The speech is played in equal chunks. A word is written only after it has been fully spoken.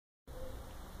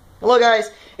Hello guys,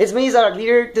 it's me Zorak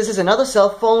here. This is another cell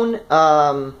phone.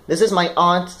 This is my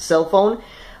aunt's cell phone.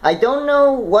 I don't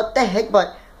know what the heck,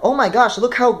 but oh my gosh,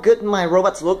 look how good my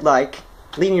robots look like.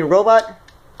 Leading robot,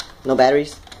 no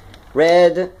batteries.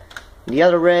 Red, the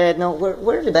other red. No,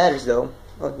 where are the batteries though?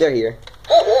 Oh, they're here.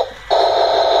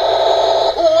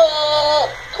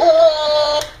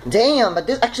 Damn, but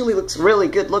this actually looks really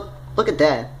good. Look at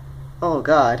that. Oh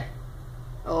god.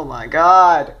 Oh my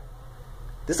god.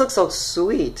 This looks so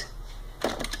sweet.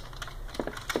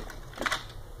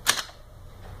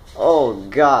 Oh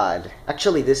god.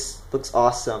 Actually, this looks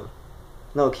awesome.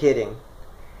 No kidding.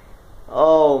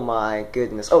 Oh my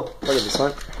goodness. Oh, look at this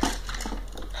one.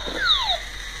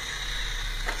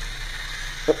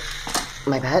 Oh,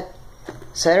 my bad.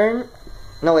 Saturn?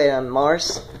 No wait,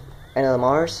 Mars. Another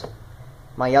Mars.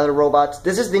 My other robots.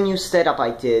 This is the new setup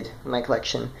I did in my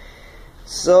collection.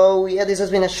 So yeah, this has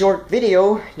been a short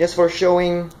video just for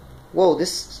showing. Whoa,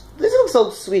 this looks so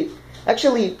sweet.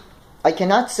 Actually, I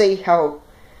cannot say how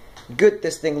good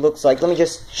this thing looks like. Let me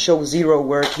just show Zero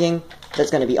working.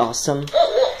 That's gonna be awesome.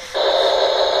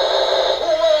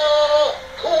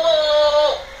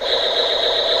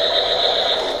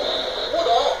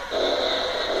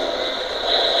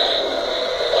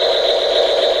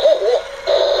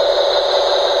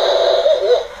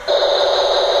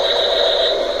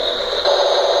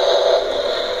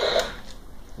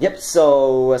 Yep,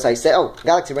 so as I said, oh,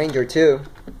 Galaxy Ranger 2.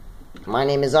 My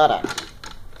name is Zorak.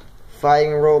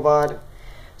 Fighting robot.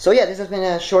 So yeah, this has been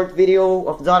a short video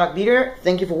of Zorak Leader.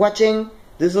 Thank you for watching.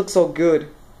 This looks so good.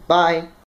 Bye.